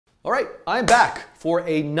All right, I'm back for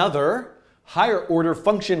another higher order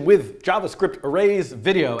function with JavaScript arrays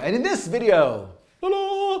video. And in this video,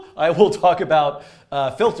 I will talk about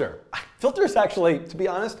filter. Filter is actually, to be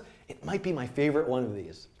honest, it might be my favorite one of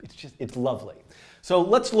these. It's lovely. So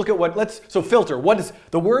let's look at so filter,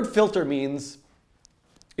 the word filter means,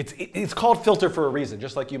 it's called filter for a reason,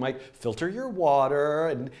 just like you might filter your water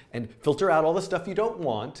and filter out all the stuff you don't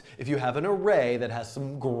want. If you have an array that has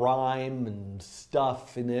some grime and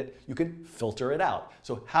stuff in it, you can filter it out.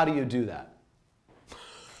 So how do you do that?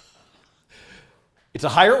 It's a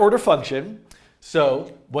higher order function,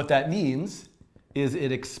 so what that means is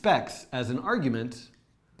it expects as an argument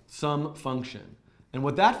some function. And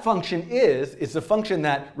what that function is a function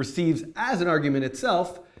that receives as an argument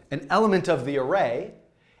itself an element of the array.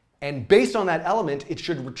 And based on that element, it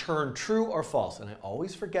should return true or false. And I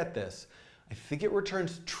always forget this. I think it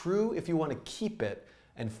returns true if you want to keep it,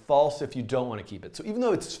 and false if you don't want to keep it. So even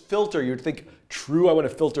though it's filter, you'd think true, I want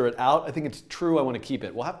to filter it out. I think it's true, I want to keep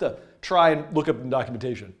it. We'll have to try and look up in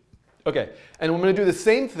documentation. OK, and I'm going to do the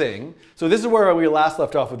same thing. So this is where we last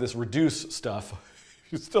left off with this reduce stuff.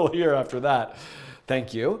 You're still here after that.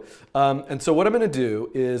 Thank you. And so what I'm going to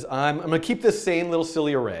do is I'm going to keep this same little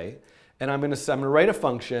silly array. And I'm going to write a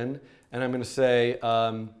function, and I'm going to say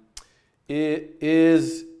it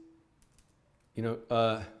is,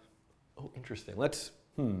 oh, interesting. Let's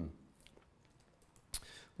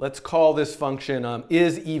call this function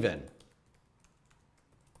is even.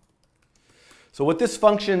 So what this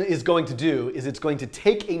function is going to do is it's going to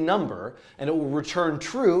take a number, and it will return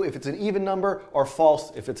true if it's an even number, or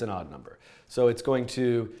false if it's an odd number. So it's going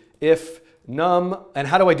to if num, and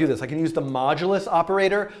how do I do this? I can use the modulus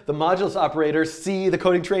operator. The modulus operator, see the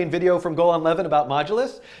coding train video from Go on Levin about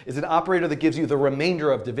modulus, is an operator that gives you the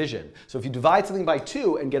remainder of division. So if you divide something by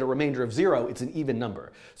 2 and get a remainder of 0, it's an even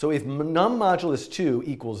number. So if num modulus 2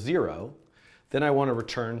 equals 0, then I want to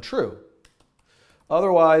return true.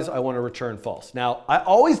 Otherwise, I want to return false. Now, I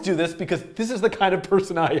always do this because this is the kind of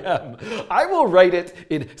person I am. I will write it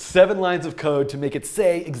in 7 lines of code to make it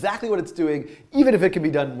say exactly what it's doing, even if it can be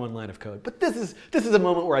done in 1 line of code. But this is a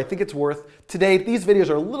moment where I think it's worth, today, these videos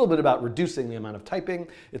are a little bit about reducing the amount of typing.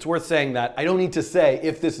 It's worth saying that I don't need to say,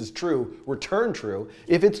 if this is true, return true.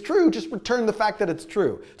 If it's true, just return the fact that it's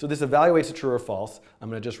true. So this evaluates a true or false. I'm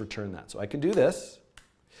going to just return that. So I can do this.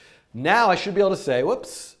 Now I should be able to say,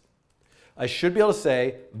 whoops. I should be able to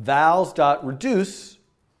say vals.reduce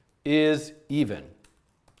is even.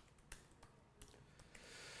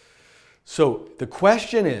 So the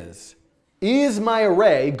question is my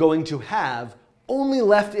array going to have only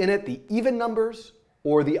left in it the even numbers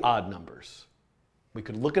or the odd numbers? We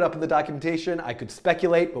could look it up in the documentation. I could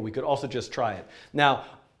speculate, but we could also just try it. Now,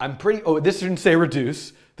 this shouldn't say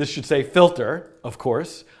reduce. This should say filter, of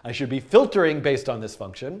course. I should be filtering based on this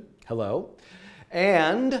function. Hello.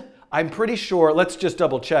 And I'm pretty sure, let's just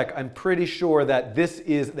double check, I'm pretty sure that this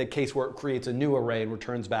is the case where it creates a new array and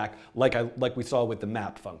returns back like we saw with the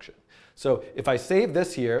map function. So if I save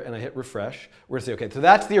this here and I hit refresh, we're going to say, OK, so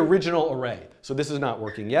that's the original array. So this is not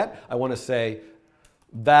working yet. I want to say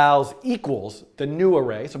vals equals the new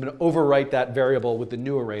array. So I'm going to overwrite that variable with the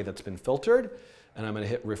new array that's been filtered. And I'm going to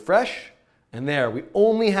hit refresh. And there, we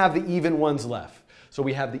only have the even ones left. So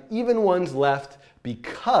we have the even ones left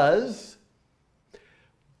because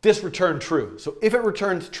this returned true. So if it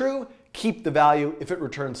returns true, keep the value. If it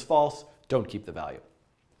returns false, don't keep the value.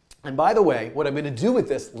 And by the way, what I'm going to do with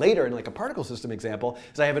this later in like a particle system example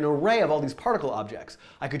is I have an array of all these particle objects.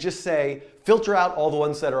 I could just say, filter out all the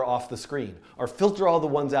ones that are off the screen, or filter all the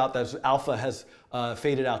ones out that alpha has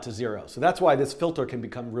faded out to 0. So that's why this filter can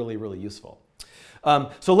become really, really useful.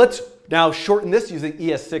 So let's now shorten this using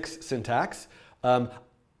ES6 syntax.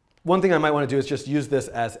 One thing I might want to do is just use this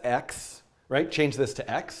as x. Right? Change this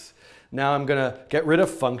to x. Now I'm going to get rid of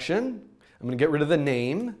function. I'm going to get rid of the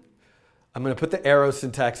name. I'm going to put the arrow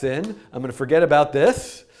syntax in. I'm going to forget about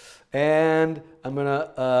this. And I'm going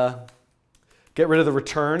to get rid of the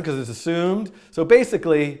return because it's assumed. So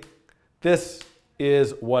basically, this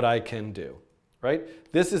is what I can do.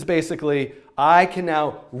 Right? This is basically, I can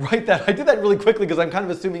now write that. I did that really quickly because I'm kind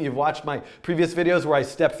of assuming you've watched my previous videos where I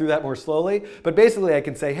step through that more slowly. But basically, I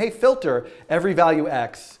can say, hey, filter every value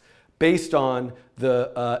x based on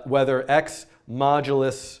the whether x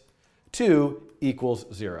modulus 2 equals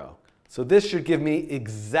 0. So this should give me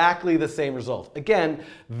exactly the same result. Again,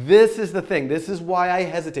 this is the thing. This is why I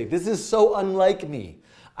hesitate. This is so unlike me.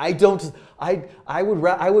 I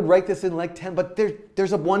would write this in like 10, but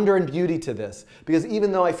there's a wonder and beauty to this. Because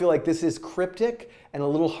even though I feel like this is cryptic and a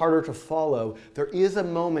little harder to follow, there is a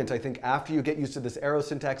moment, I think, after you get used to this arrow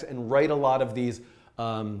syntax and write a lot of these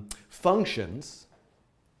functions,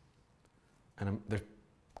 and there's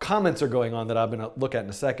comments are going on that I'm going to look at in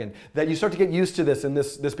a second, that you start to get used to this, and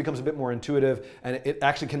this becomes a bit more intuitive, and it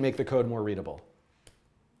actually can make the code more readable.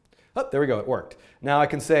 Oh, there we go, it worked. Now I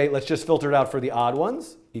can say, let's just filter it out for the odd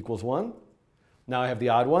ones, equals 1. Now I have the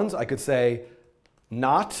odd ones. I could say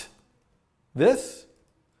not this.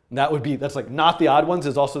 And that's like not the odd ones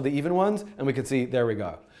is also the even ones. And we can see, there we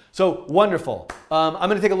go. So wonderful. I'm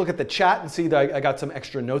going to take a look at the chat and see that I got some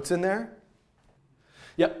extra notes in there.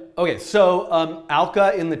 Yep. Okay, so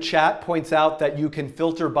Alka in the chat points out that you can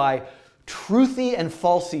filter by truthy and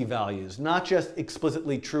falsy values, not just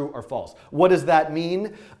explicitly true or false. What does that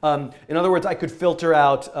mean? In other words, I could filter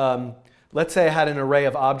out, let's say I had an array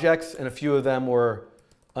of objects and a few of them were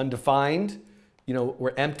undefined,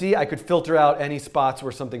 were empty. I could filter out any spots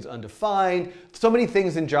where something's undefined. So many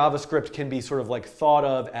things in JavaScript can be sort of like thought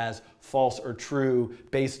of as false or true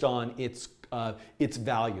based on its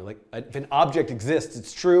value. Like if an object exists,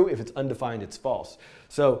 it's true. If it's undefined, it's false.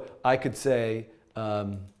 So I could say,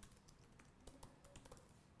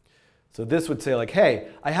 so this would say like, hey,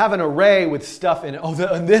 I have an array with stuff in it. Oh,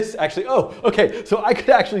 and this actually, oh, okay. So I could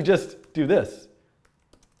actually just do this,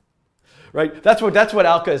 right? That's what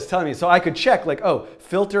Alka is telling me. So I could check like, oh,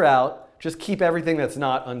 filter out, just keep everything that's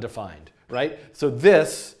not undefined, right? So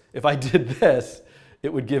this, if I did this,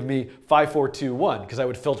 it would give me 5421 because I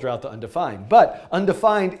would filter out the undefined. But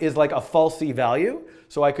undefined is like a falsy value.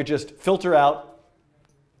 So I could just filter out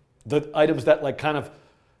the items that like kind of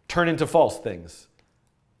turn into false things.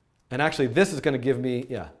 And actually, this is going to give me,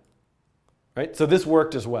 yeah, right? So this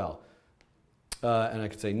worked as well. And I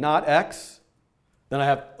could say not x. Then I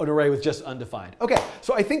have an array with just undefined. OK,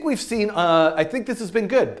 so I think we've seen, I think this has been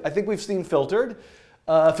good. I think we've seen filtered,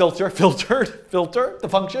 filter, the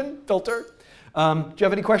function, filter. Do you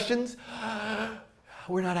have any questions?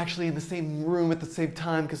 We're not actually in the same room at the same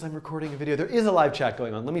time because I'm recording a video. There is a live chat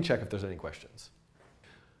going on. Let me check if there's any questions.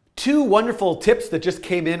 2 wonderful tips that just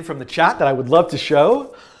came in from the chat that I would love to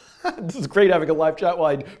show. This is great having a live chat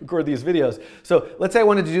while I record these videos. So let's say I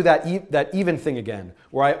wanted to do that even thing again,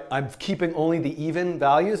 where I'm keeping only the even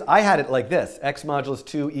values. I had it like this, x modulus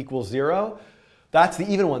 2 equals 0. That's the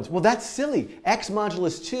even ones. Well, that's silly. X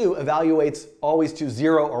modulus 2 evaluates always to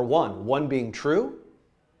 0 or 1, 1 being true,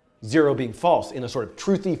 0 being false in a sort of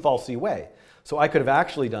truthy, falsy way. So I could have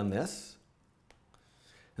actually done this.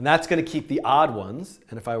 And that's going to keep the odd ones.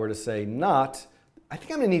 And if I were to say not, I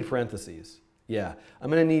think I'm going to need parentheses. Yeah, I'm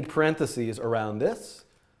going to need parentheses around this.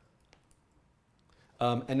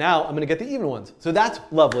 And now I'm going to get the even ones. So that's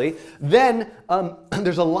lovely. Then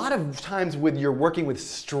there's a lot of times when you're working with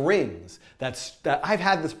strings that I've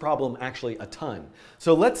had this problem actually a ton.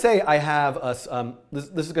 So let's say I have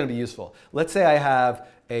this is going to be useful. Let's say I have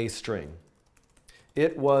a string.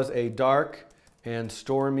 It was a dark and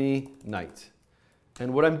stormy night.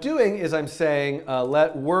 And what I'm doing is I'm saying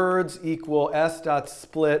let words equal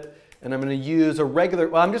s.split. And I'm going to use a regular,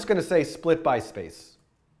 well, I'm just going to say split by space.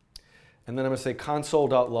 And then I'm going to say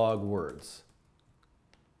console.log words.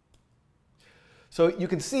 So you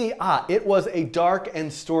can see, it was a dark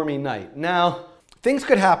and stormy night. Now, things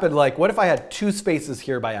could happen like, what if I had 2 spaces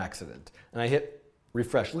here by accident? And I hit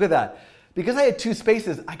refresh. Look at that. Because I had 2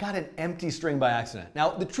 spaces, I got an empty string by accident. Now,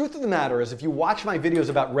 the truth of the matter is, if you watch my videos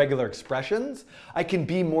about regular expressions, I can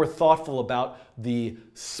be more thoughtful about the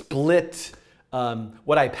split,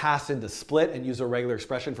 what I pass into split and use a regular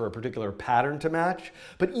expression for a particular pattern to match.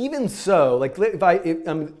 But even so, like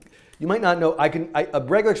you might not know, a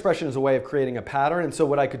regular expression is a way of creating a pattern. And so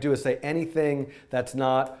what I could do is say anything that's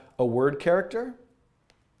not a word character.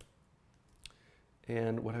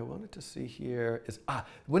 And what I wanted to see here is,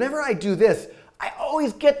 whenever I do this, I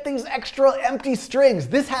always get these extra empty strings.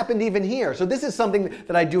 This happened even here. So this is something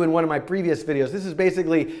that I do in one of my previous videos. This is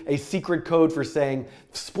basically a secret code for saying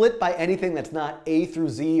split by anything that's not A through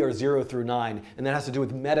Z or 0 through 9. And that has to do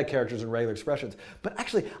with meta characters and regular expressions. But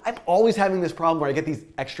actually, I'm always having this problem where I get these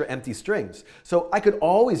extra empty strings. So I could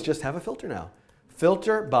always just have a filter now.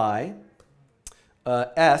 Filter by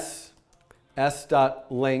s.length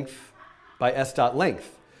by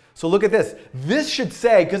s.length. So look at this. This should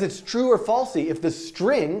say, because it's true or falsy, if the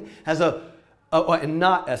string has and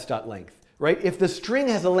not s.length, right? If the string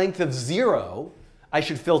has a length of 0, I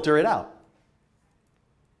should filter it out.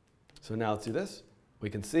 So now let's do this. We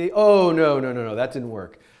can see, oh, no, that didn't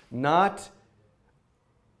work. Not,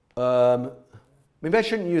 maybe I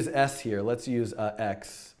shouldn't use s here. Let's use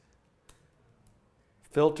x.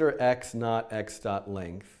 Filter x, not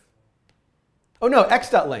x.length. Oh no,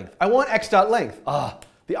 x.length. I want x.length.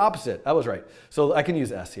 The opposite. I was right. So I can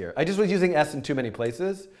use s here. I just was using s in too many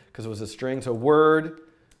places because it was a string. So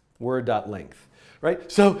word.length,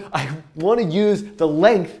 right? So I want to use the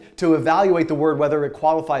length to evaluate the word whether it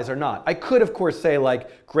qualifies or not. I could, of course, say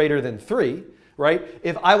like greater than 3, right?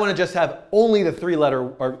 If I want to just have only the 3-letter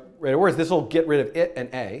words, this will get rid of it and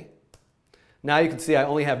a. Now you can see I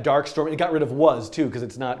only have dark storm. It got rid of was too because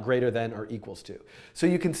it's not greater than or equals to. So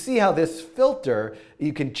you can see how this filter,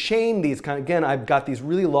 you can chain these again, I've got these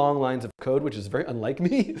really long lines of code, which is very unlike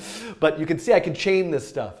me, but you can see I can chain this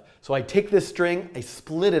stuff. So I take this string, I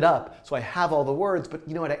split it up, so I have all the words, but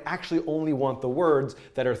you know what, I actually only want the words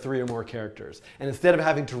that are 3 or more characters. And instead of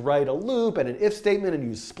having to write a loop and an if statement and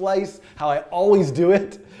use splice, how I always do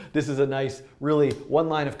it, this is a nice, really one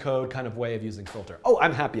line of code kind of way of using filter. Oh,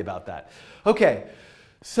 I'm happy about that. Okay,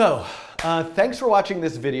 so thanks for watching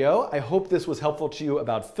this video. I hope this was helpful to you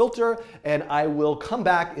about filter, and I will come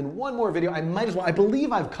back in one more video. I might as well, I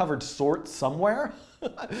believe I've covered sort somewhere.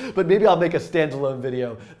 But maybe I'll make a standalone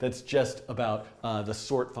video that's just about the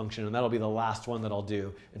sort function, and that'll be the last one that I'll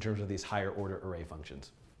do in terms of these higher order array functions.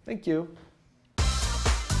 Thank you.